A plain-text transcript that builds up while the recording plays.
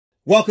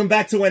Welcome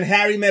back to When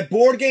Harry Met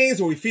Board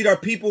Games, where we feed our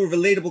people with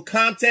relatable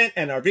content,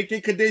 and our victory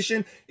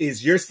condition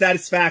is your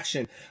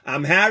satisfaction.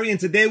 I'm Harry, and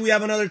today we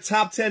have another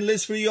top 10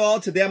 list for you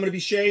all. Today I'm going to be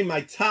sharing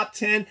my top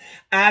 10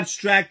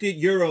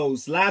 abstracted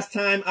Euros. Last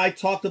time I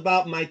talked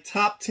about my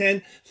top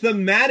 10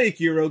 thematic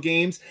Euro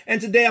games,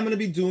 and today I'm going to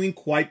be doing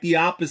quite the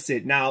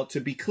opposite. Now,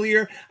 to be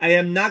clear, I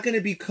am not going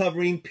to be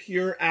covering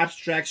pure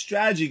abstract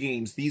strategy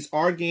games. These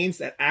are games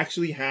that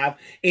actually have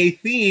a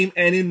theme,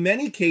 and in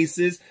many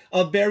cases,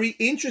 a very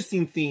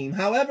interesting theme.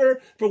 However,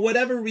 for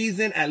whatever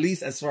reason, at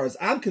least as far as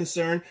I'm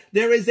concerned,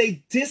 there is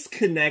a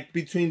disconnect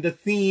between the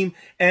theme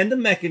and the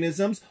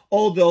mechanisms,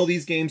 although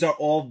these games are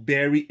all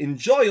very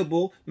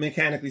enjoyable,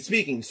 mechanically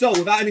speaking. So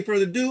without any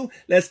further ado,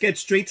 let's get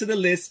straight to the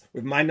list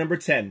with my number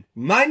 10.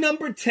 My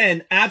number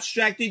 10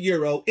 abstracted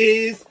Euro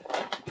is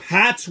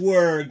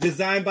Patchwork,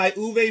 designed by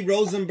Uwe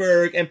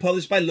Rosenberg and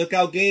published by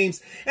Lookout Games.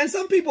 And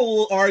some people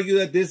will argue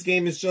that this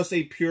game is just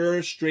a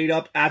pure,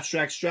 straight-up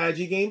abstract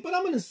strategy game, but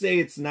I'm going to say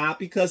it's not,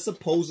 because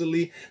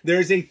supposedly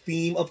there's a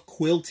theme of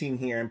quilting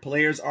here, and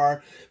players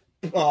are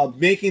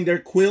making their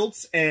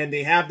quilts, and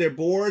they have their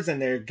boards, and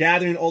they're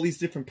gathering all these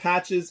different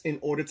patches in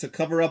order to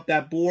cover up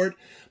that board.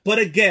 But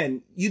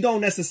again, you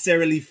don't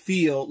necessarily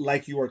feel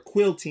like you are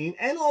quilting.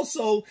 And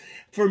also,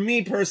 for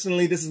me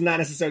personally, this is not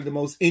necessarily the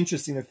most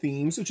interesting of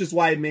themes, which is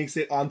why it makes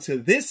it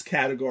onto this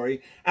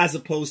category as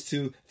opposed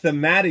to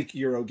thematic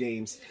Euro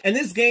games. And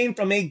this game,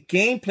 from a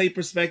gameplay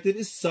perspective,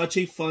 is such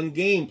a fun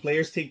game.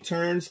 Players take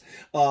turns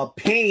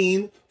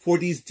paying for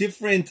these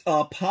different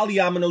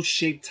polyomino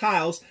shaped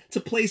tiles to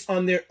place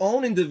on their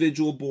own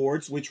individual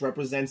boards, which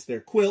represents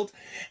their quilt.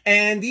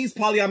 And these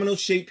polyomino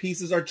shaped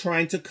pieces are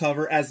trying to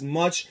cover as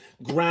much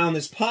ground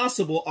as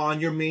possible on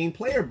your main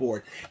player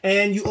board.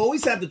 And you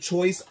always have the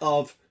choice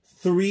of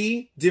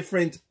 3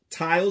 different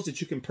tiles that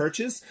you can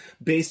purchase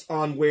based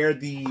on where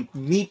the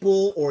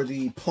meeple or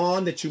the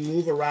pawn that you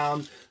move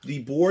around the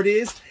board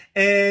is.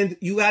 And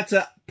you have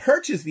to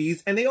purchase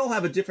these, and they all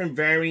have a different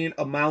varying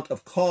amount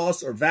of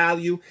cost or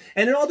value,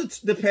 and it all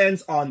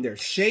depends on their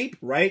shape,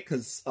 right?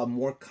 Because a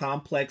more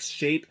complex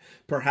shape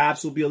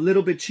perhaps will be a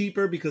little bit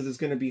cheaper because it's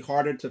going to be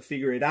harder to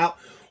figure it out,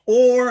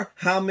 or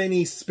how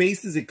many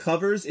spaces it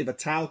covers. If a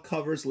tile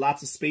covers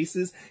lots of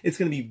spaces, it's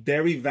going to be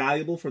very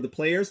valuable for the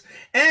players.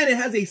 And it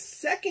has a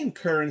second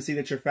currency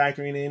that you're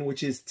factoring in,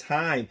 which is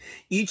time.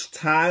 Each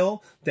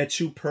tile that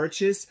you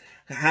purchase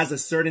has a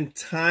certain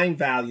time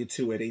value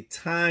to it, a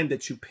time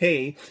that you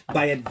pay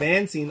by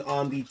advancing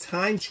on the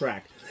time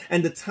track.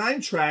 And the time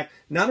track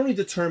not only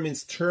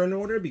determines turn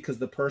order, because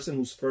the person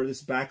who's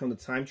furthest back on the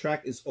time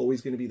track is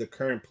always going to be the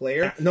current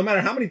player. No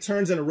matter how many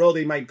turns in a row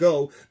they might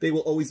go, they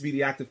will always be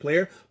the active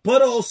player.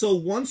 But also,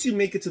 once you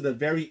make it to the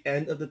very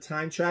end of the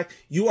time track,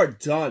 you are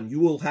done. You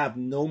will have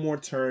no more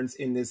turns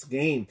in this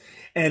game.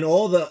 And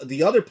all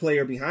the other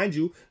player behind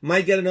you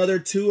might get another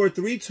 2 or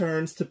 3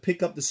 turns to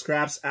pick up the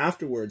scraps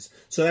afterwards.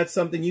 So that's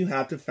something you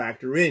have to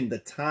factor in, the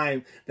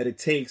time that it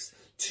takes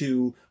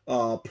to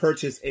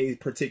purchase a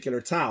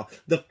particular tile.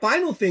 The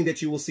final thing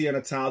that you will see on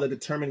a tile, the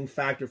determining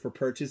factor for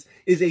purchase,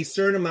 is a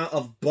certain amount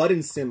of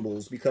button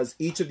symbols, because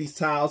each of these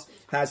tiles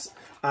has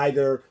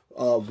either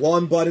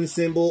 1 button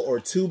symbol or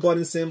 2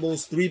 button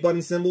symbols, 3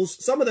 button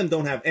symbols. Some of them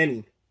don't have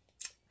any.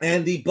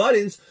 And the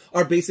buttons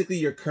are basically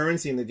your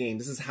currency in the game.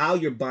 This is how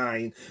you're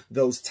buying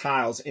those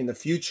tiles in the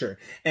future.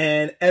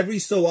 And every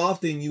so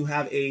often you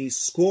have a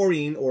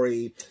scoring or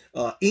a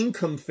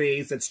income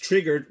phase that's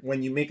triggered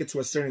when you make it to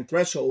a certain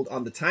threshold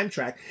on the time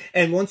track.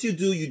 And once you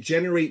do, you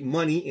generate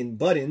money in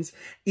buttons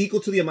equal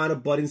to the amount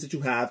of buttons that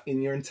you have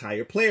in your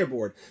entire player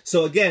board.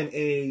 So again,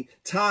 a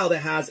tile that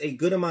has a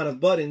good amount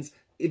of buttons,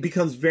 it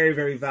becomes very,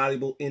 very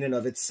valuable in and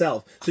of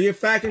itself. So you're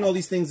factoring all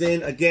these things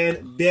in.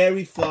 Again,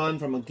 very fun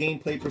from a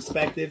gameplay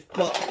perspective.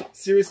 But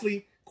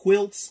seriously,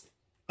 quilts,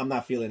 I'm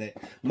not feeling it.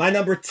 My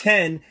number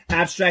 10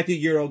 abstracted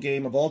Euro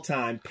game of all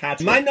time,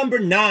 Patchwork. My number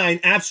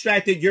 9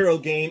 abstracted Euro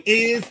game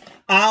is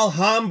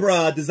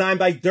Alhambra, designed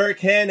by Dirk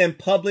Henn and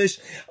published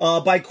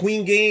by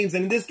Queen Games.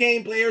 And in this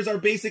game, players are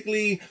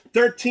basically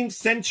 13th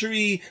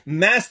century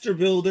master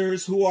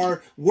builders who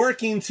are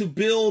working to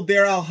build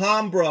their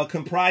Alhambra,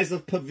 comprised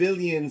of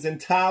pavilions and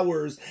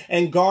towers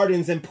and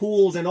gardens and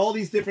pools and all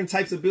these different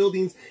types of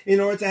buildings in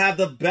order to have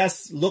the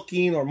best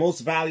looking or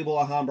most valuable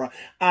Alhambra.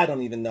 I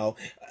don't even know.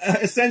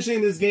 Essentially,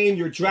 in this game,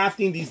 you're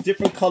drafting these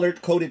different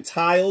coded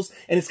tiles,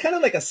 and it's kind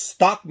of like a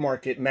stock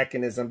market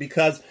mechanism,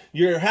 because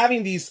you're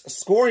having these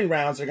scoring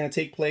rounds that are going to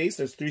take place.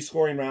 There's 3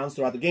 scoring rounds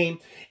throughout the game,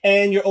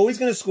 and you're always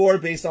going to score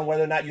based on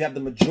whether or not you have the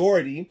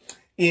majority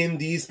in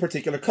these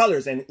particular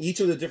colors, and each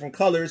of the different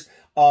colors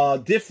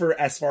differ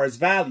as far as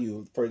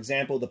value. For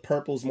example, the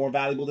purple is more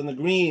valuable than the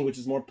green, which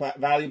is more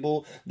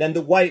valuable than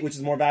the white, which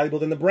is more valuable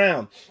than the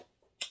brown.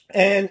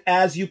 And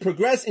as you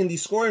progress in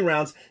these scoring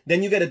rounds,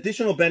 then you get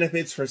additional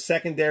benefits for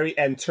secondary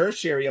and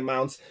tertiary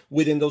amounts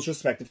within those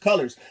respective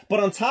colors. But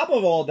on top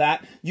of all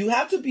that, you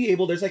have to be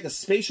able, there's like a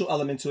spatial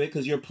element to it,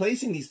 because you're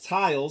placing these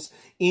tiles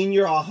in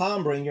your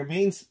Alhambra, in your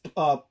main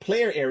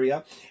player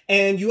area,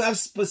 and you have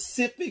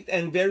specific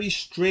and very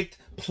strict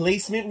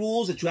placement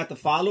rules that you have to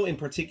follow, in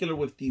particular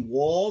with the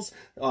walls.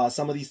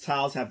 Some of these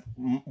tiles have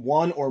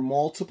one or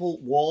multiple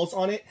walls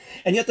on it,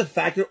 and you have to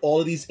factor all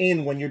of these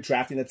in when you're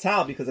drafting a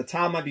tile, because a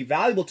tile might be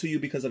valuable to you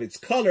because of its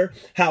color.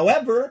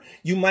 However,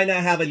 you might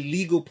not have a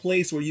legal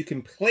place where you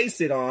can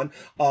place it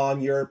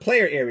on your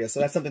player area, so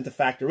that's something to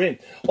factor in.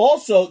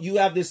 Also, you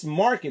have this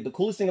market. The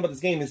coolest thing about this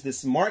game is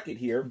this market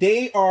here.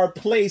 They are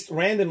placed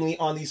randomly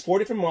on these 4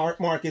 different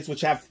markets,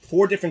 which have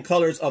 4 different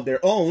colors of their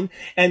own,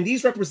 and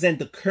these represent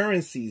the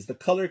currencies, the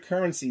color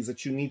currencies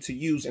that you need to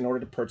use in order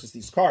to purchase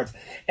these cards.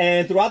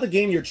 And throughout the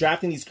game, you're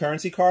drafting these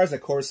currency cards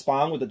that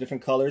correspond with the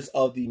different colors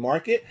of the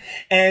market.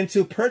 And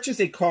to purchase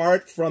a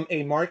card from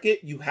a market,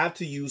 you have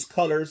to use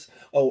colors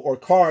or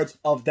cards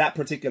of that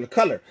particular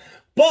color.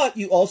 But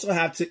you also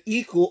have to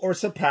equal or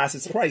surpass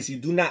its price. You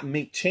do not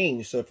make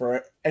change. So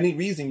for any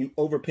reason you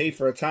overpay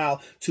for a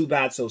tile, too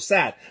bad, so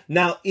sad.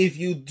 Now, if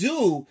you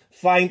do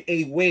find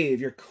a way, if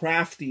you're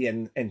crafty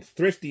and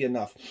thrifty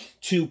enough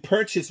to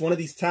purchase one of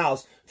these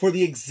tiles for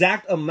the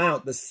exact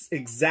amount, the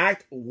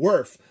exact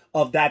worth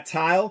of that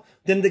tile,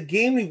 then the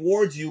game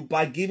rewards you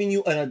by giving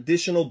you an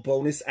additional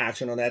bonus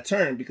action on that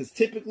turn, because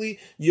typically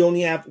you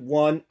only have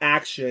 1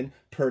 action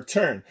per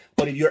turn.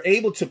 But if you're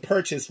able to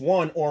purchase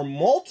 1 or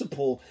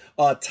multiple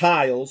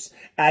tiles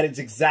at its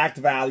exact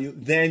value,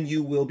 then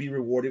you will be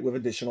rewarded with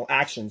additional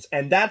actions.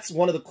 And that's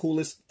one of the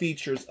coolest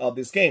features of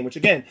this game, which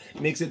again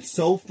makes it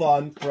so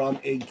fun from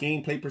a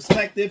gameplay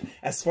perspective.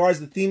 As far as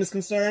the theme is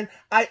concerned,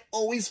 I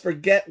always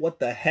forget what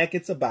the heck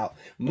it's about.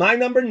 My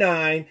number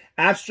 9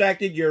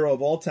 abstracted Euro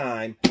of all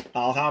time,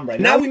 Alhambra.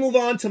 Now we move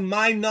on to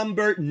my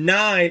number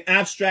 9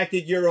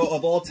 abstracted Euro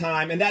of all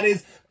time, and that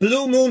is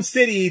Blue Moon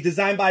City,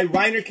 designed by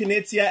Reiner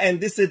Knizia,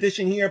 and this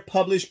edition here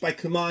published by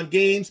Command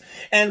Games.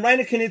 And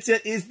Reiner Knizia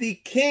is the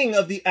king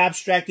of the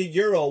abstracted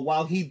Euro.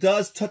 While he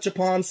does touch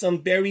upon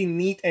some very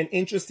neat and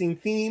interesting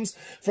themes,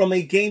 from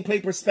a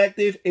gameplay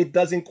perspective, it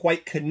doesn't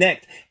quite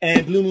connect.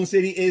 And Blue Moon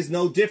City is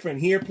no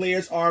different. Here,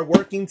 players are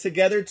working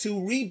together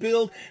to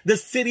rebuild the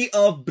city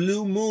of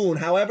Blue Moon.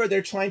 However,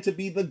 they're trying to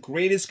be the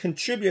greatest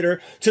contributor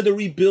to the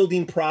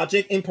rebuilding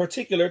project, in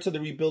particular to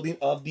the rebuilding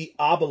of the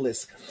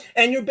obelisk.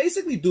 And you're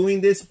basically doing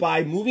this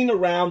by moving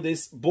around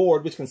this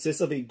board, which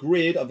consists of a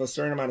grid of a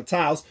certain amount of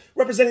tiles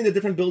representing the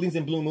different buildings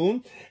in Blue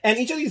Moon. And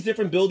each of these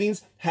different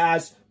buildings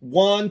has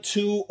 1,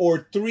 2,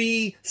 or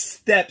 3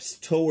 steps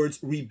towards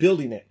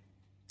rebuilding it.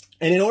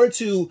 And in order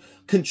to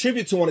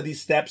contribute to one of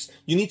these steps,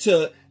 you need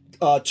to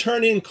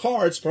turn in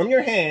cards from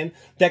your hand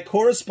that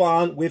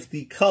correspond with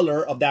the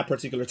color of that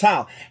particular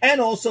tile,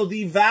 and also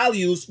the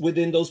values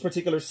within those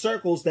particular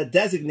circles that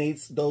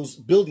designates those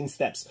building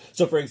steps.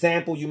 So for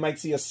example, you might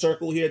see a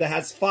circle here that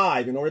has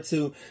 5. In order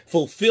to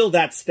fulfill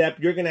that step,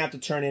 you're going to have to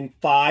turn in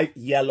 5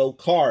 yellow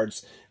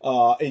cards.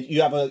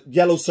 You have a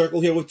yellow circle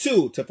here with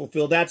 2. To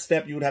fulfill that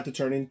step, you would have to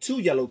turn in 2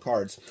 yellow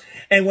cards.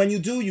 And when you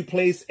do, you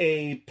place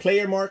a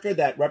player marker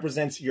that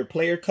represents your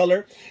player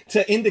color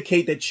to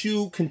indicate that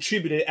you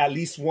contributed at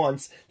least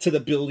once to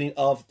the building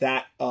of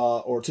that,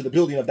 or to the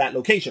building of that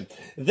location.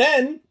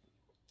 Then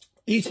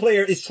each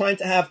player is trying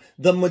to have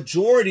the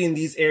majority in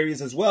these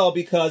areas as well,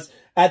 because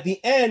at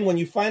the end, when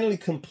you finally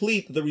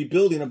complete the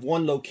rebuilding of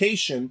one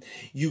location,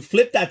 you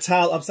flip that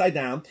tile upside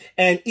down,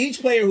 and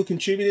each player who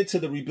contributed to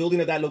the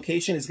rebuilding of that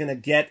location is going to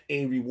get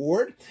a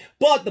reward.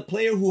 But the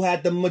player who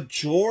had the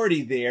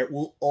majority there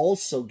will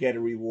also get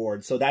a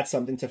reward. So that's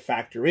something to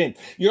factor in.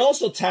 You're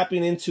also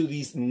tapping into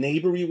these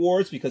neighbor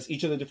rewards, because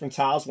each of the different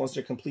tiles, once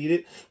they're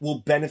completed, will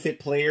benefit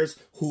players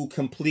who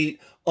complete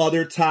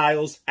other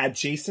tiles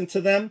adjacent to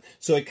them.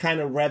 So it kind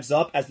of revs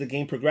up as the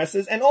game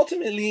progresses. And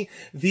ultimately,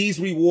 these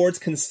rewards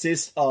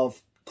consist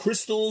of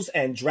crystals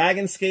and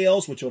dragon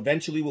scales, which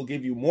eventually will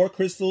give you more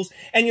crystals.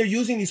 And you're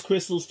using these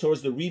crystals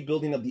towards the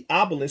rebuilding of the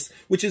obelisk,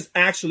 which is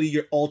actually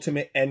your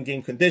ultimate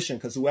endgame condition,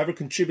 because whoever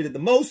contributed the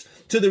most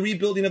to the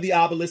rebuilding of the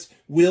obelisk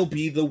will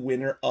be the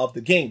winner of the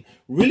game.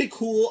 Really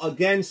cool.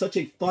 Again, such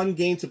a fun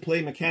game to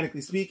play,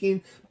 mechanically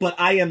speaking, but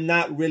I am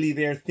not really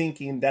there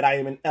thinking that I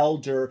am an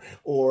elder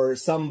or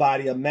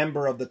somebody, a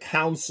member of the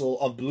council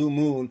of Blue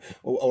Moon,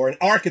 or an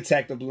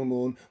architect of Blue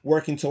Moon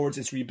working towards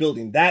its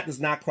rebuilding. That does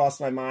not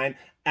cross my mind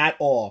at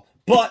all.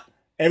 But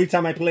every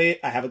time I play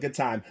it, I have a good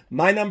time.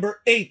 My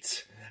number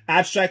 8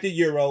 abstracted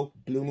Euro,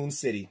 Blue Moon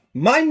City.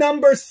 My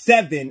number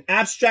 7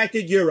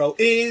 abstracted Euro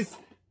is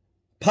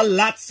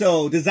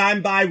Palazzo,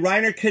 designed by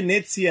Reiner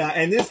Knizia.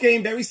 And this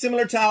game, very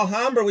similar to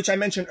Alhambra, which I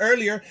mentioned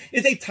earlier,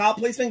 is a tile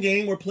placement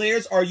game where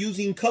players are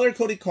using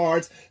color-coded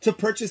cards to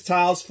purchase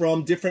tiles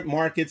from different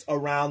markets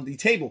around the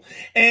table.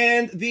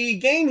 And the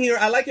game here,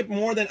 I like it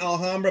more than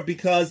Alhambra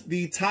because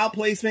the tile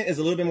placement is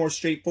a little bit more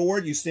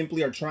straightforward. You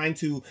simply are trying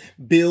to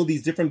build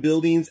these different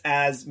buildings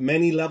as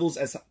many levels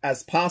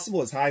as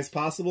possible, as high as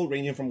possible,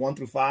 ranging from 1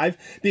 through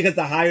 5, because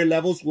the higher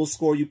levels will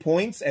score you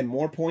points and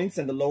more points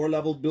than the lower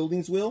level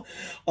buildings will.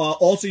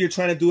 Also, you're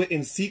trying to do it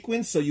in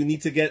sequence, so you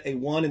need to get a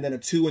 1 and then a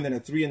 2 and then a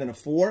 3 and then a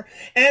 4.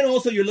 And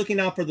also, you're looking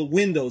out for the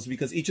windows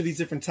because each of these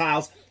different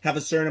tiles have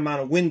a certain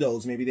amount of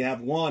windows. Maybe they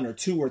have 1 or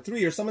 2 or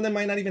 3, or some of them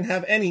might not even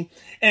have any.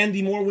 And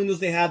the more windows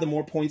they have, the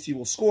more points you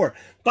will score.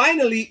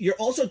 Finally, you're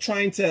also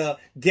trying to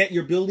get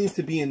your buildings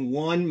to be in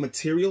one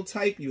material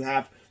type. You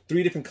have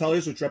 3 different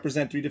colors, which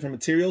represent 3 different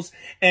materials.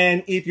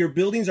 And if your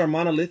buildings are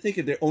monolithic,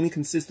 if they only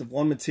consist of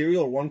one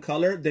material or one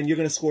color, then you're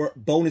going to score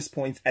bonus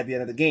points at the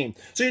end of the game.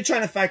 So you're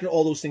trying to factor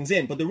all those things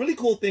in. But the really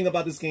cool thing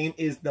about this game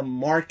is the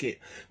market,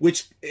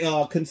 which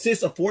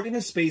consists of 4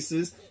 different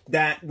spaces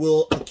that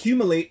will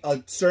accumulate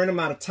a certain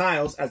amount of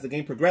tiles as the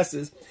game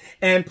progresses.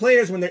 And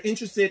players, when they're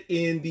interested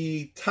in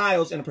the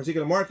tiles in a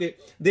particular market,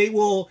 they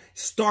will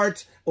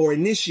start or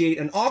initiate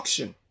an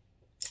auction.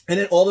 And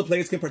then all the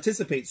players can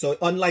participate. So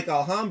unlike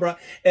Alhambra,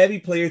 every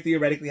player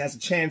theoretically has a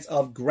chance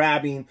of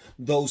grabbing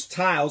those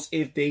tiles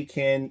if they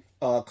can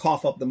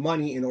cough up the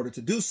money in order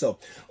to do so.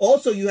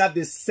 Also, you have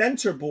this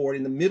center board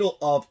in the middle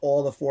of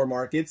all the 4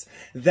 markets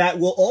that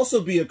will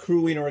also be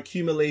accruing or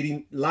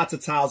accumulating lots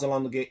of tiles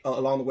along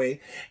the way.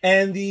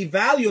 And the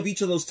value of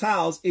each of those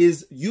tiles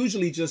is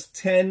usually just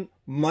 10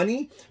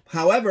 money.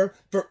 However,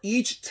 for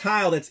each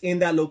tile that's in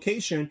that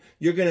location,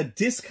 you're going to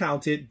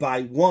discount it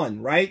by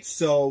 1, right?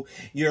 So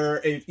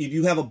if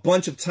you have a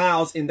bunch of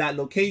tiles in that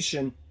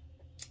location,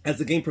 as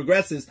the game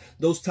progresses,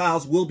 those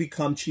tiles will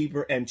become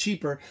cheaper and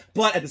cheaper.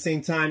 But at the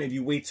same time, if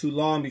you wait too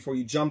long before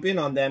you jump in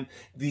on them,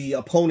 the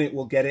opponent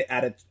will get it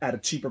at a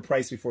cheaper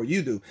price before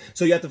you do.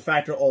 So you have to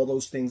factor all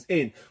those things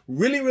in.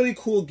 Really, really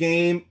cool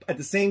game. At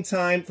the same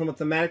time, from a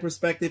thematic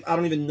perspective, I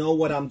don't even know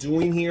what I'm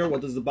doing here.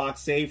 What does the box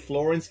say?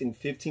 Florence in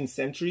 15th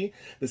century.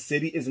 The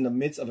city is in the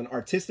midst of an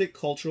artistic,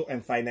 cultural,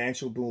 and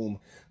financial boom.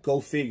 Go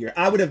figure.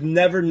 I would have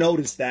never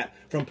noticed that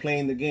from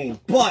playing the game.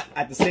 But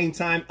at the same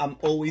time, I'm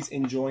always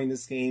enjoying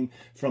this game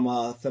from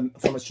a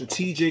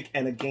strategic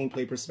and a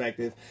gameplay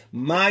perspective.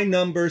 My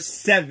number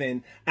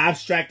 7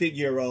 abstracted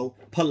Euro,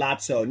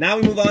 Palazzo. Now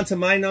we move on to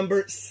my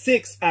number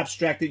 6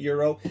 abstracted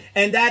Euro,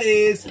 and that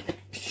is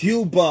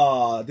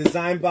Cuba,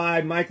 designed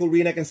by Michael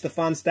Rieneck and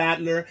Stefan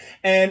Stadler.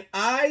 And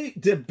I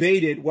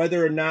debated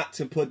whether or not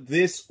to put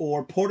this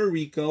or Puerto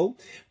Rico,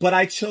 but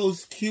I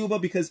chose Cuba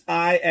because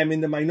I am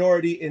in the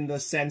minority in the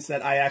sense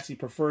that I actually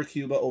prefer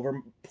Cuba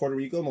over Puerto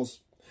Rico. Most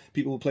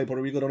people who play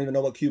Puerto Rico don't even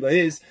know what Cuba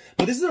is.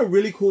 But this is a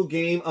really cool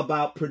game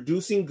about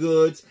producing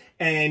goods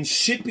and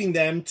shipping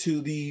them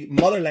to the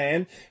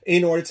motherland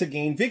in order to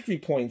gain victory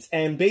points.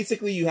 And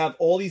basically you have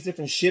all these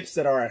different ships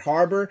that are at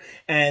harbor,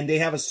 and they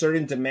have a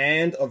certain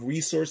demand of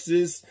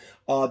resources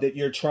that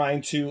you're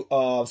trying to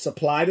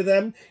supply to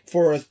them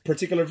for a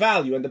particular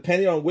value. And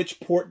depending on which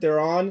port they're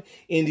on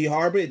in the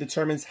harbor, it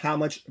determines how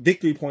much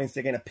victory points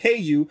they're going to pay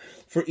you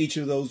for each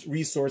of those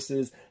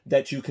resources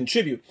that you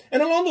contribute.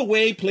 And along the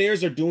way,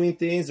 players are doing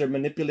things. They're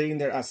manipulating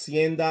their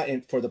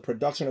hacienda for the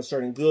production of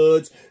certain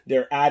goods.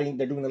 They're doing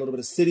a little bit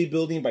of city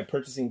building by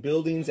purchasing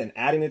buildings and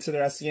adding it to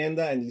their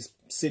hacienda. And these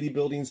city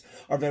buildings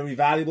are very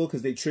valuable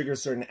because they trigger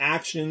certain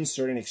actions,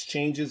 certain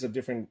exchanges of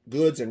different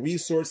goods and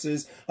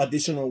resources,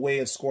 additional way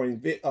of scoring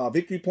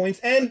victory points.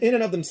 And in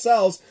and of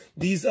themselves,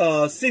 these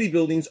city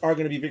buildings are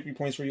going to be victory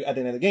points for you at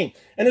the end of the game.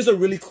 And there's a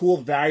really cool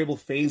variable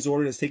phase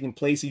order that's taking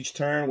place each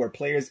turn, where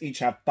players each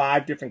have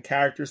 5 different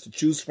characters to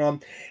choose from,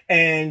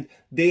 and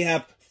they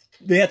have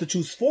to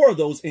choose 4 of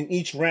those in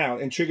each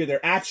round and trigger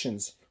their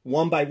actions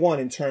one by one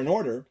in turn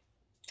order.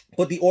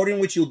 But the order in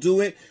which you'll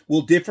do it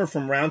will differ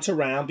from round to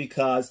round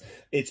because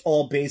it's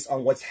all based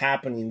on what's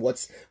happening,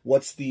 what's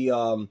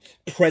the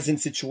present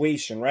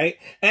situation, right?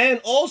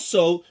 And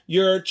also,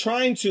 you're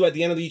trying to, at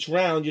the end of each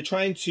round, you're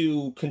trying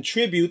to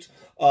contribute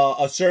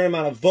a certain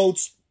amount of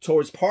votes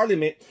towards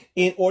Parliament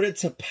in order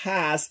to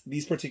pass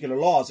these particular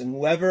laws. And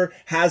whoever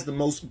has the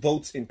most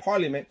votes in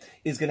Parliament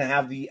is going to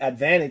have the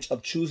advantage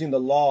of choosing the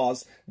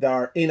laws that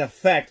are in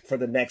effect for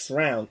the next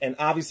round. And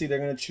obviously, they're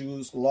going to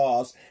choose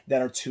laws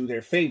that are to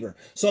their favor.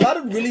 So a lot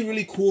of really,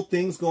 really cool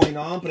things going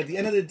on. But at the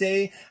end of the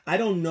day, I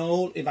don't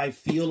know if I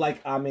feel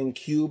like I'm in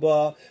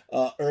Cuba,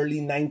 early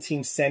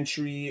 19th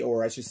century,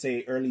 or I should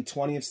say early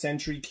 20th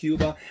century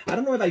Cuba. I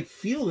don't know if I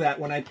feel that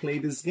when I play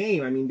this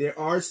game. I mean, there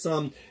are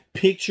some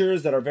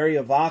pictures that are very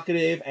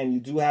evocative, and you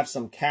do have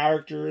some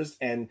characters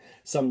and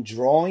some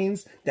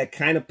drawings that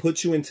kind of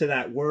put you into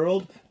that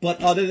world.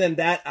 But other than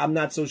that, I'm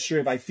not so sure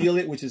if I feel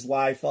it, which is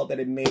why I felt that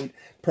it made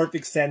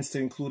perfect sense to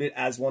include it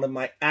as one of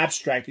my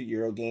abstracted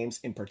Euro games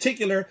in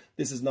particular.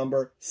 This is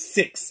number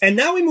 6. And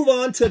now we move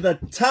on to the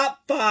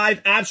top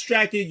 5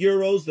 abstracted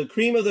Euros, the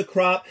cream of the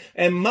crop.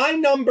 And my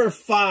number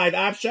 5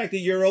 abstracted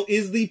Euro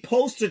is the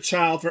poster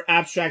child for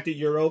abstracted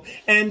Euro,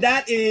 and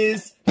that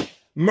is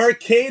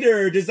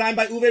Mercator, designed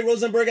by Uwe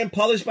Rosenberg and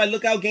published by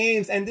Lookout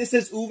Games. And this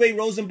is Uwe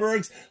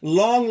Rosenberg's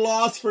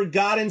long-lost,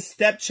 forgotten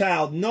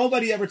stepchild.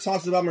 Nobody ever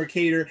talks about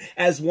Mercator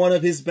as one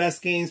of his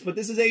best games, but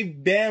this is a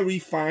very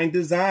fine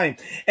design.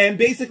 And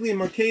basically, in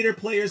Mercator,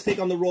 players take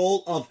on the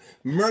role of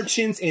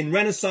merchants in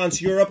Renaissance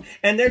Europe,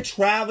 and they're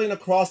traveling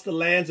across the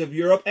lands of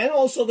Europe and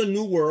also the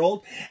New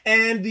World.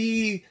 And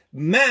the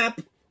map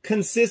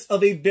consists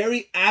of a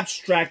very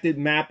abstracted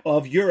map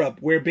of Europe,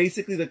 where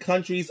basically the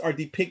countries are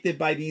depicted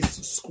by these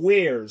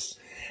squares.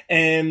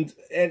 And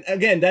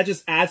again, that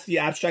just adds to the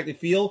abstracted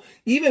feel.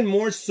 Even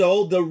more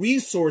so, the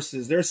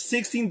resources. There are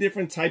 16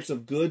 different types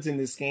of goods in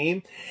this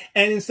game.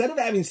 And instead of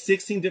having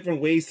 16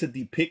 different ways to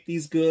depict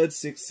these goods,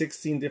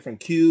 16 different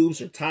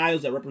cubes or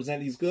tiles that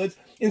represent these goods,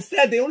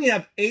 instead they only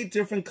have 8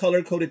 different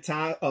color-coded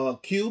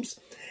cubes.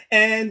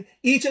 And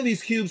each of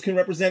these cubes can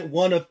represent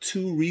one of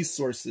 2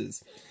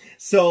 resources.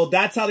 So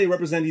that's how they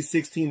represent these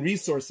 16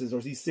 resources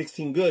or these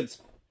 16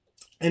 goods.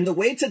 And the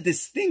way to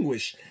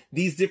distinguish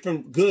these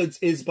different goods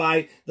is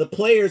by the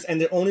players, and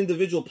their own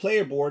individual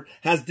player board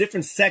has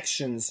different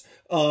sections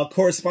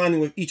corresponding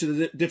with each of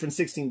the different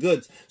 16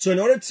 goods. So in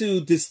order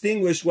to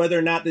distinguish whether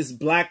or not this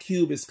black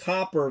cube is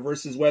copper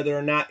versus whether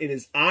or not it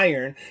is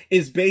iron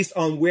is based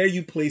on where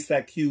you place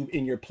that cube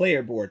in your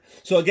player board.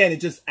 So again,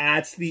 it just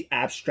adds to the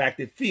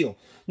abstracted feel.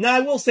 Now, I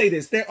will say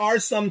this. There are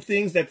some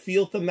things that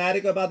feel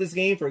thematic about this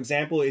game. For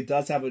example, it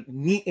does have a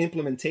neat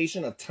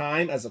implementation of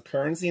time as a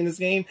currency in this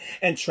game,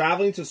 and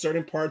traveling to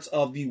certain parts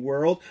of the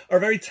world are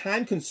very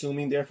time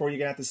consuming. Therefore, you're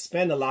going to have to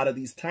spend a lot of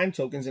these time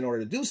tokens in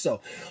order to do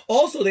so.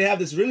 Also, they have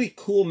this really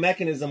cool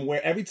mechanism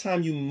where every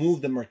time you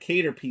move the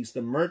mercator piece,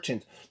 the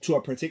merchant, to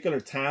a particular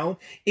town,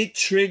 it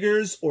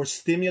triggers or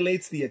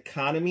stimulates the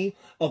economy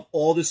of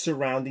all the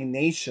surrounding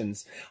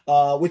nations,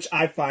 which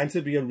I find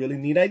to be a really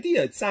neat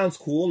idea. It sounds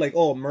cool, like,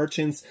 oh,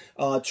 merchants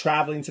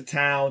traveling to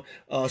town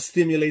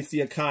stimulates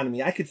the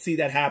economy. I could see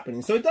that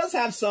happening. So it does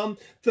have some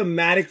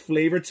thematic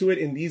flavor to it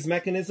in these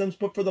mechanisms,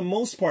 but for the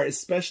most part,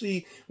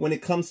 especially when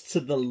it comes to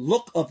the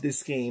look of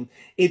this game,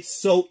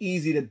 it's so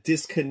easy to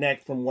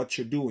disconnect from what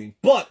you're doing.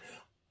 But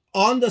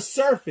on the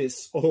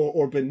surface,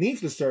 or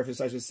beneath the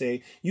surface, I should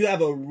say, you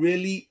have a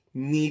really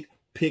neat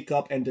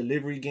pickup and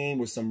delivery game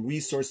with some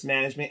resource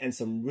management and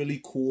some really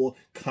cool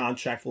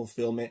contract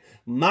fulfillment.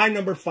 My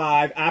number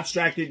 5,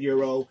 abstracted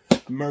Euro,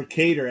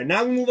 Mercator. And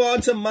now we move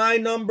on to my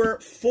number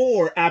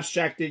 4,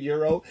 abstracted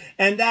Euro,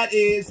 and that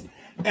is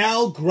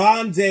El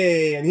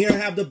Grande. And here I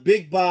have the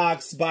big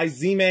box by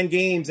Z-Man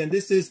Games, and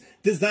this is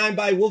designed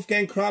by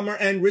Wolfgang Kramer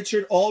and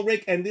Richard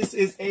Ulrich, and this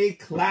is a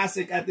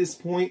classic at this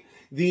point,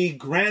 the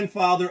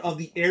grandfather of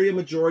the area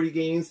majority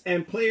games.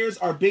 And players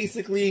are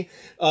basically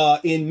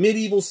in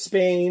medieval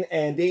Spain,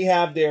 and they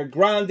have their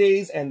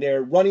grandes, and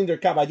they're running their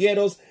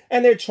caballeros,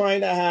 and they're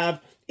trying to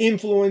have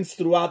influence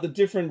throughout the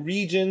different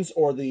regions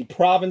or the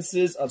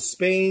provinces of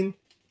Spain.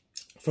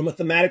 From a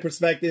thematic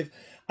perspective,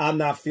 I'm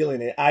not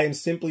feeling it. I am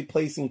simply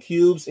placing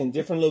cubes in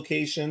different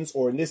locations,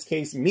 or in this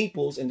case,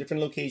 meeples in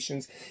different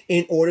locations,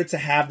 in order to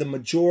have the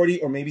majority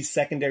or maybe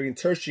secondary and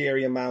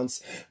tertiary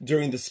amounts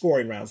during the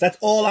scoring rounds. That's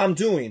all I'm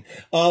doing.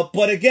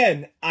 But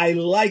again, I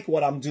like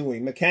what I'm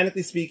doing.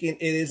 Mechanically speaking,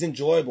 it is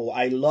enjoyable.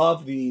 I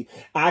love the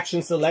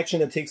action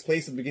selection that takes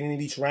place at the beginning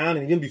of each round,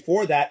 and even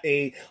before that,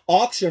 a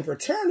auction for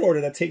turn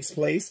order that takes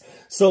place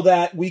so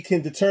that we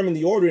can determine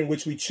the order in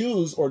which we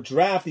choose or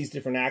draft these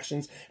different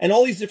actions. And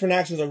all these different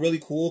actions are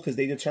really cool because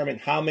they determine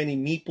how many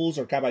meeples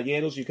or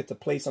caballeros you get to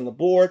place on the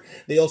board.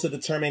 They also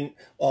determine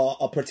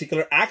a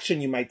particular action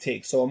you might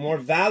take. So a more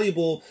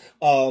valuable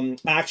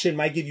action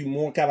might give you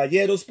more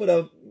caballeros,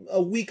 but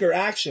a weaker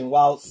action,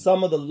 while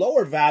some of the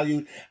lower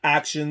valued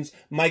actions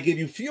might give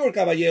you fewer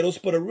caballeros,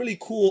 but a really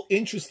cool,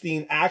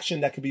 interesting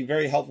action that could be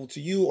very helpful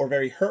to you or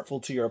very hurtful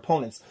to your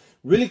opponents.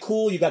 Really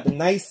cool. You got the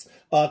nice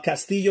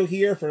castillo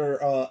here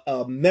for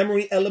a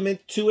memory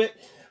element to it.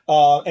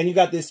 And you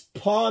got this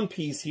pawn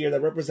piece here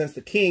that represents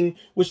the king,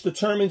 which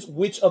determines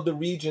which of the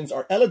regions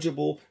are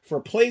eligible for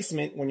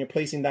placement when you're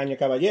placing down your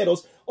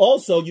caballeros.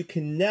 Also, you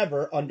can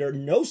never, under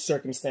no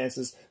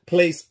circumstances,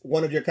 place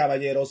one of your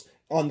caballeros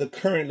on the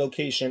current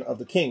location of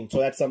the king.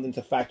 So that's something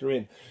to factor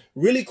in.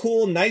 Really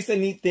cool, nice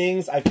and neat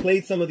things. I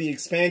played some of the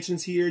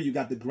expansions here. You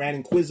got the Grand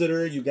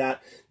Inquisitor, you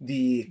got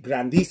the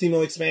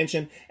Grandissimo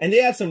expansion, and they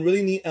had some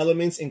really neat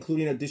elements,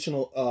 including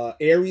additional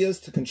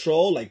areas to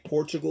control, like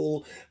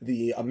Portugal,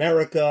 the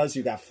Americas,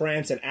 you got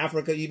France and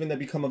Africa even that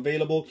become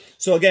available.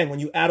 So again,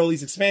 when you add all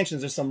these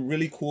expansions, there's some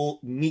really cool,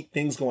 neat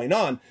things going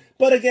on.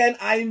 But again,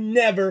 I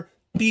never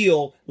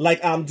feel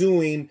like I'm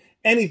doing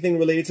anything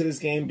related to this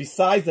game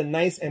besides the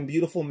nice and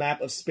beautiful map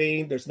of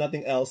Spain. There's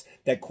nothing else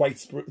that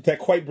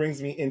quite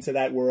brings me into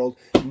that world.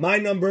 My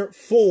number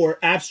 4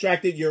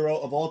 abstracted Euro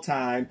of all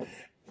time,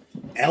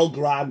 El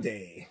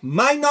Grande.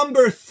 My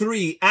number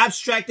 3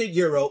 abstracted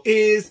Euro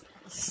is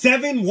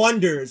 7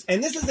 Wonders,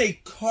 and this is a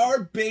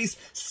card-based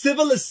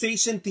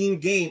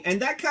civilization-themed game,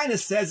 and that kind of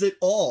says it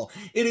all.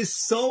 It is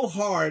so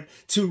hard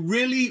to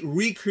really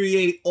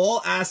recreate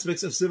all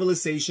aspects of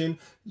civilization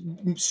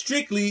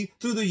strictly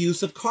through the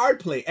use of card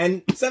play.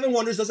 And Seven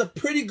Wonders does a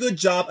pretty good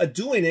job at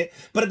doing it,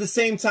 but at the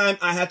same time,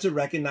 I had to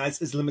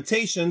recognize its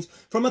limitations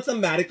from a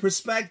thematic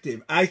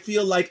perspective. I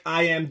feel like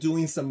I am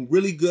doing some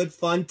really good,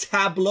 fun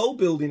tableau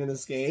building in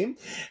this game,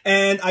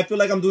 and I feel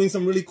like I'm doing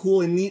some really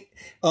cool and neat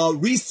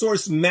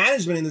resource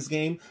management in this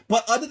game.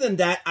 But other than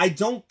that, I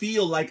don't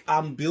feel like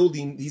I'm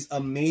building these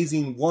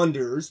amazing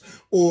wonders,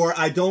 or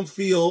I don't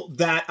feel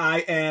that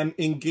I am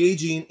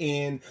engaging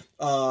in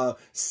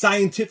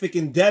scientific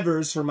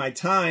endeavors for my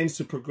times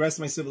to progress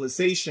my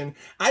civilization.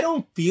 I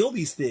don't feel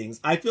these things.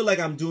 I feel like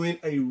I'm doing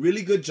a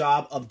really good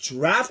job of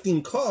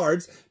drafting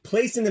cards,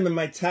 placing them in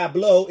my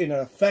tableau in an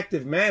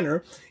effective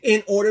manner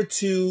in order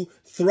to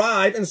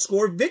thrive and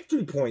score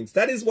victory points.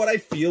 That is what I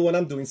feel when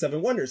I'm doing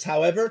Seven Wonders.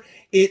 However,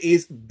 it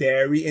is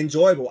very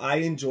enjoyable. I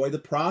enjoy the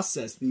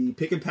process. The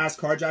pick and pass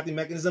card drafting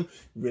mechanism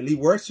really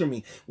works for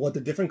me. What the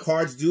different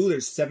cards do,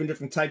 there's 7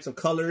 different types of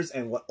colors,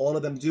 and what all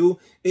of them do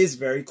is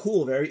very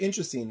cool, very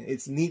interesting.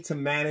 It's neat to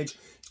manage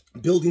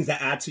buildings that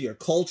add to your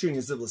culture and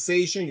your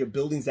civilization, your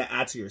buildings that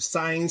add to your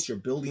science, your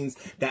buildings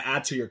that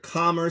add to your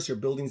commerce, your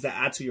buildings that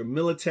add to your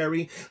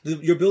military,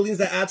 your buildings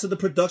that add to the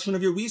production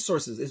of your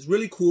resources. It's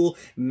really cool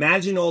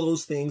managing all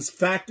those things,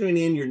 factoring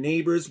in your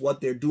neighbors, what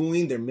they're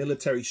doing, their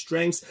military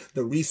strengths,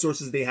 the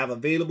resources they have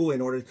available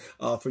in order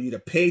for you to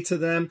pay to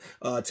them,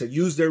 to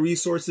use their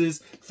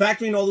resources.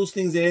 Factoring all those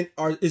things in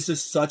is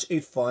just such a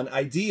fun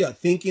idea.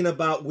 Thinking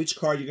about which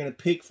card you're going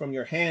to pick from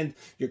your hand,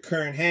 your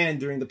current hand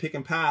during the pick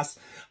and pass,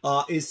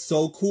 is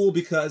so cool,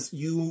 because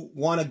you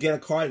want to get a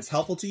card that's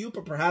helpful to you,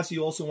 but perhaps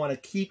you also want to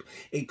keep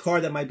a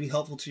card that might be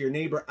helpful to your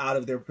neighbor out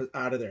of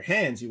their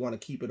hands. You want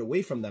to keep it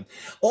away from them.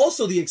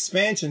 Also, the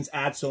expansions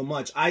add so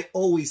much. I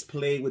always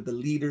play with the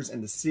leaders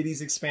and the cities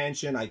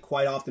expansion. I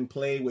quite often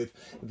play with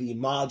the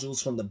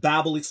modules from the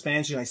Babel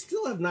expansion. I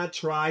still have not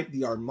tried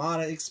the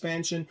Armada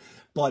expansion,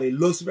 but it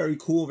looks very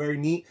cool, very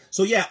neat.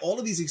 So yeah, all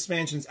of these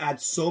expansions add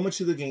so much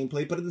to the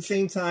gameplay, but at the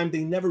same time,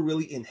 they never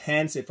really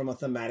enhance it from a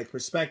thematic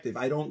perspective.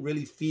 I don't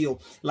really feel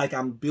like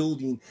I'm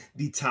building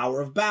the Tower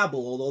of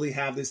Babel, although they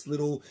have this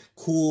little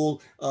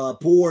cool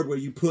board where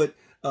you put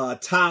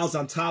tiles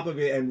on top of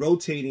it and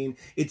rotating.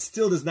 It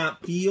still does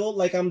not feel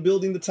like I'm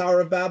building the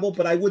Tower of Babel,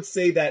 but I would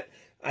say that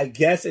I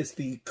guess it's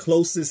the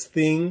closest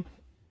thing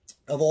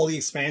of all the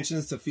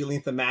expansions to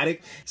feeling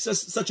thematic. It's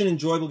just such an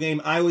enjoyable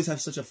game. I always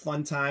have such a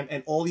fun time,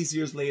 and all these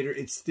years later,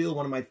 it's still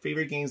one of my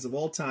favorite games of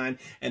all time,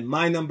 and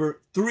my number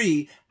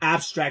 3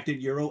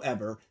 abstracted Euro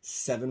ever,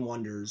 Seven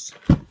Wonders.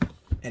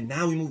 And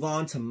now we move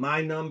on to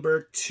my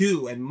number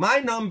 2, and my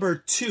number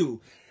 2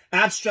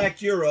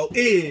 abstract Euro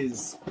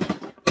is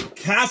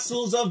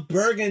Castles of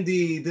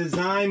Burgundy,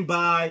 designed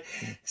by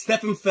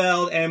Stefan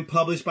Feld and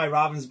published by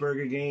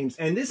Ravensburger Games.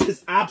 And this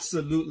is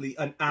absolutely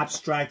an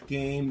abstract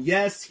game.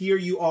 Yes, here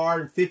you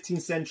are,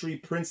 15th century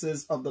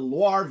princes of the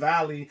Loire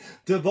Valley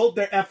devote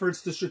their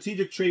efforts to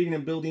strategic trading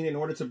and building in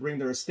order to bring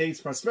their estates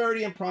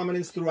prosperity and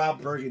prominence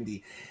throughout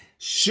Burgundy.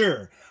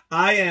 Sure,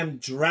 I am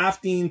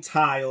drafting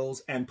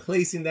tiles and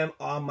placing them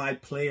on my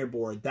player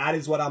board. That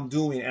is what I'm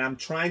doing, and I'm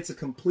trying to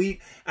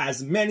complete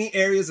as many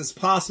areas as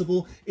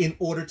possible in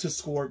order to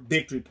score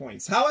victory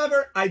points.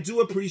 However, I do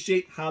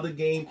appreciate how the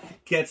game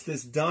gets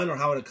this done, or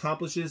how it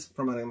accomplishes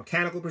from a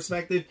mechanical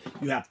perspective.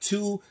 You have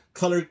 2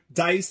 colored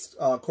dice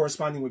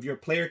corresponding with your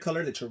player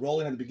color that you're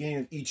rolling at the beginning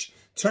of each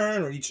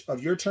turn, or each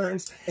of your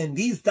turns, and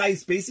these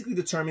dice basically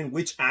determine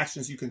which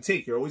actions you can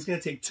take. You're always going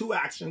to take 2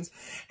 actions,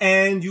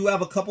 and you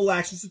have a couple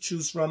actions to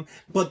choose from,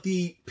 but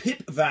the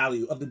pip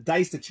value of the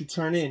dice that you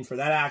turn in for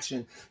that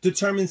action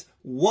determines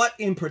what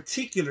in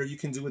particular you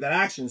can do with that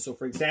action. So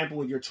for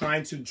example, if you're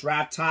trying to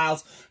draft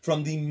tiles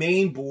from the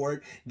main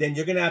board, then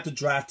you're going to have to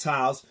draft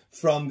tiles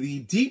from the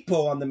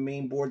depot on the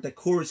main board that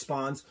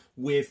corresponds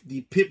with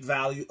the pip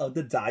value of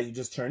the die you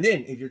just turned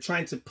in. If you're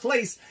trying to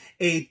place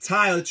a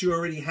tile that you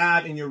already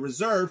have in your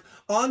reserve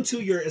onto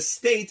your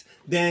estate,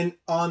 then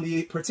on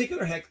the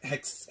particular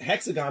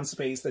hexagon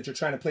space that you're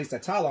trying to place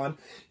that tile on,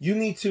 you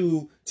need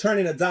to turn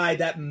in a die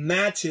that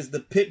matches the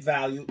pip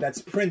value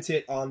that's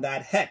printed on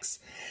that hex.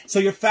 So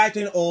you're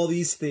factoring all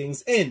these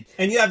things in.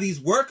 And you have these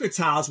worker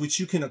tiles which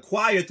you can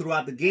acquire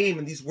throughout the game,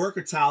 and these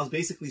worker tiles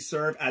basically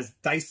serve as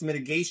dice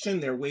mitigation.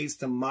 They're ways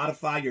to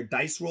modify your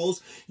dice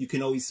rolls. You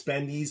can always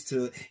spend these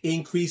to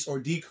increase or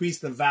decrease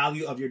the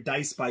value of your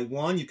dice by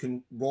 1. You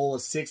can roll a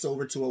 6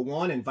 over to a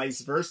 1 and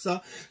vice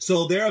versa.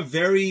 So they're a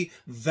very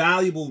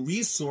valuable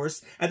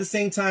resource. At the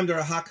same time, they're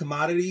a hot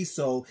commodity,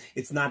 so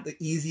it's not the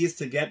easiest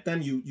to get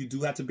them. You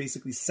do have to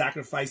basically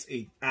sacrifice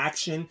a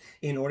action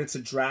in order to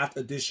draft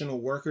additional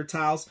worker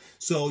tiles.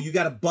 So you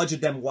got to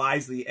budget them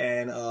wisely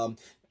and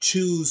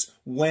choose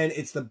when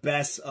it's the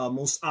best,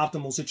 most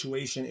optimal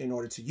situation in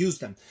order to use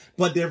them.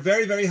 But they're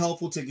very, very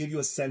helpful to give you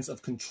a sense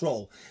of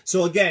control.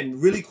 So again,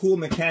 really cool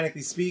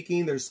mechanically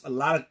speaking. There's a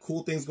lot of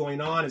cool things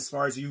going on as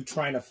far as you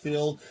trying to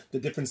fill the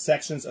different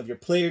sections of your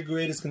player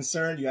grid is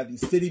concerned. You have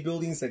these city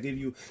buildings that give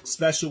you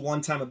special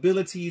one-time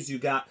abilities. You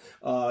got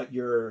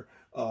your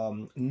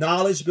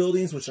knowledge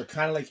buildings, which are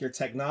kind of like your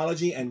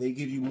technology, and they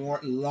give you more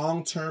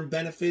long-term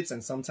benefits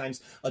and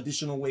sometimes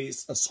additional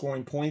ways of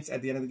scoring points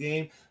at the end of the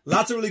game.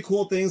 Lots of really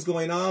cool things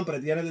going on, but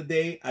at the end of the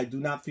day, I do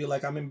not feel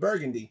like I'm in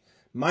Burgundy.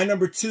 My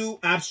number 2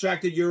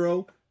 abstracted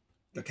Euro,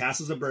 the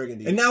Castles of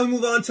Burgundy. And now we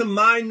move on to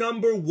my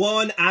number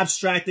 1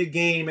 abstracted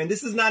game. And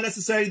this is not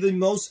necessarily the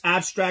most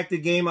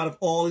abstracted game out of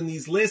all in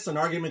these lists. An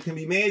argument can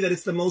be made that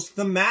it's the most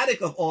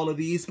thematic of all of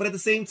these. But at the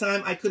same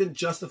time, I couldn't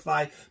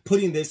justify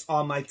putting this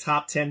on my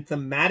top 10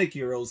 thematic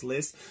Euros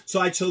list.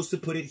 So I chose to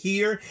put it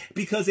here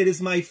because it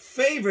is my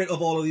favorite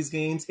of all of these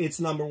games.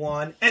 It's number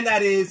 1, and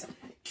that is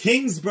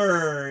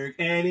Kingsburg.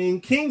 And in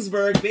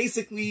Kingsburg,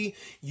 basically,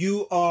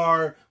 you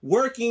are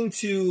working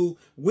to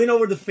win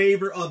over the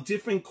favor of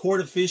different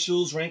court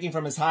officials, ranking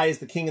from as high as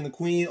the king and the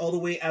queen, all the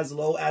way as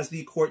low as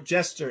the court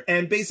jester.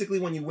 And basically,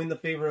 when you win the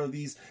favor of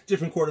these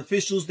different court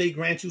officials, they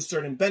grant you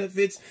certain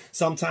benefits,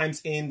 sometimes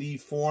in the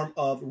form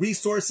of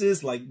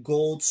resources like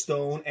gold,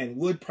 stone, and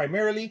wood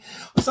primarily,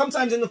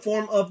 sometimes in the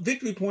form of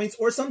victory points,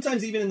 or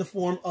sometimes even in the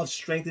form of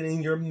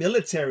strengthening your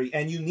military.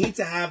 And you need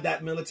to have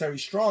that military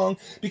strong,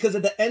 because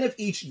at the end of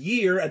each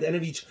year, at the end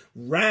of each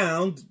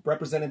round,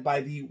 represented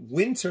by the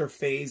winter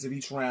phase of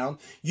each round,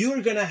 you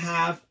are going to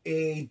have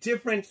a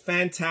different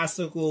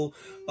fantastical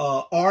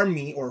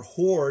army or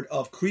horde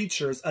of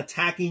creatures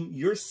attacking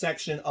your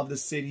section of the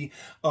city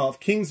of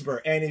Kingsburg.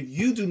 And if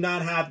you do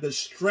not have the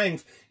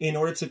strength in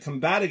order to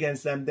combat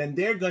against them, then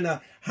they're going to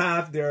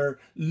have their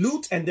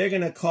loot and they're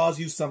going to cause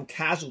you some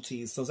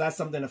casualties. So that's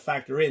something to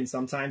factor in.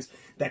 Sometimes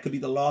that could be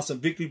the loss of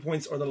victory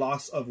points or the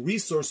loss of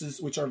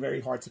resources, which are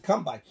very hard to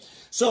come by.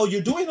 So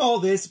you're doing all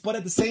this, but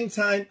at the same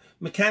time,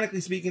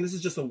 mechanically speaking, this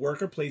is just a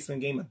worker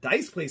placement game, a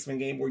dice placement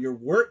game where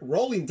you're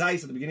rolling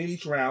dice at the beginning of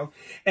each round,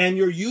 and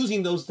you're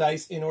using those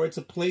dice in order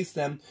to place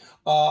them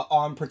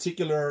on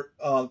particular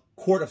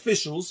court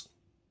officials.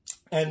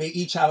 And they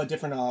each have a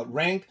different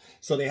rank,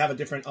 so they have a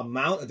different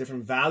amount, a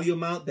different value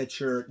amount that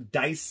your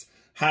dice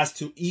has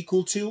to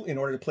equal to in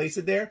order to place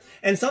it there.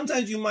 And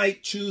sometimes you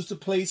might choose to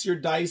place your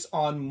dice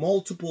on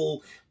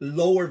multiple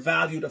lower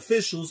valued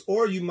officials,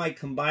 or you might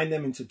combine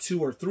them into 2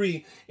 or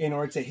 3 in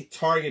order to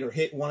target or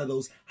hit one of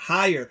those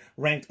higher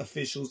ranked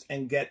officials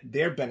and get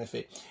their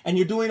benefit. And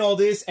you're doing all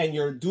this, and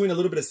you're doing a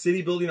little bit of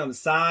city building on the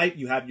side.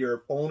 You have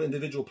your own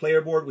individual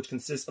player board, which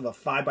consists of a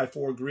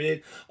 5x4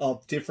 grid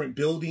of different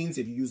buildings.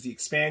 If you use the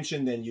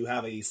expansion, then you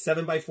have a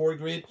 7x4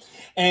 grid.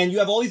 And you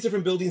have all these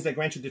different buildings that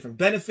grant you different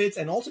benefits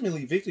and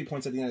ultimately victory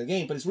points at the end of the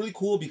game. But it's really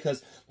cool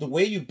because the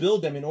way you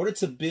build them, in order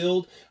to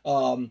build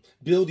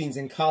buildings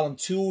in column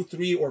 2,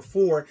 3, or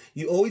 4,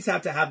 you always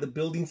have to have the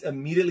buildings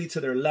immediately to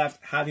their left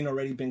having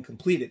already been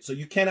completed. So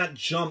you cannot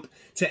jump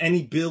to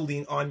any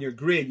building on your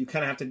grid. You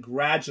kind of have to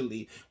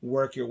gradually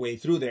work your way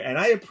through there. And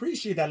I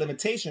appreciate that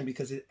limitation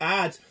because it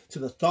adds to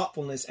the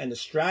thoughtfulness and the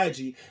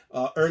strategy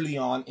early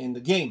on in the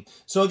game.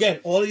 So again,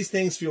 all these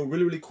things feel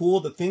really, really cool.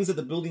 The things that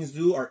the buildings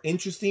do are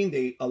interesting.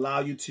 They allow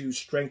you to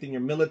strengthen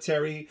your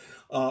military,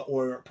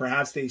 or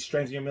perhaps they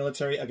strengthen your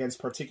military against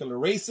particular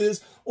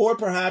races, or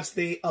perhaps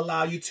they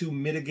allow you to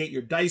mitigate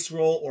your dice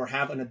roll or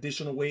have an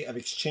additional way of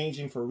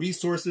exchanging for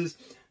resources.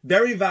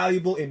 Very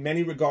valuable in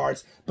many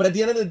regards. But at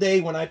the end of the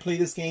day, when I play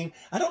this game,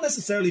 I don't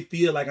necessarily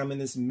feel like I'm in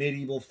this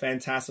medieval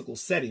fantastical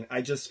setting.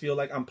 I just feel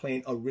like I'm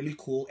playing a really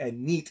cool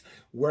and neat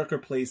worker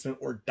placement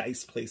or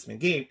dice placement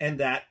game. And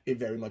that it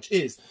very much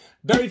is.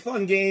 Very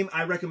fun game.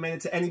 I recommend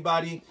it to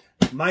anybody.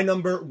 My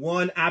number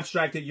 1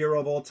 abstracted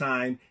Euro of all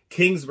time,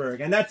 Kingsburg.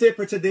 And that's it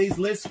for today's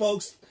list,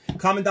 folks.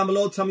 Comment down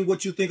below. Tell me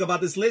what you think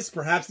about this list.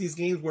 Perhaps these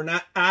games were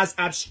not as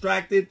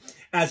abstracted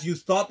as you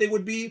thought they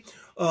would be.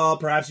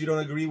 Perhaps you don't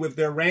agree with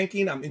their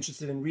ranking. I'm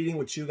interested in reading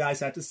what you guys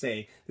have to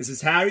say. This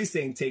is Harry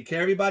saying take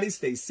care, everybody.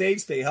 Stay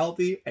safe, stay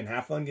healthy, and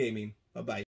have fun gaming. Bye-bye.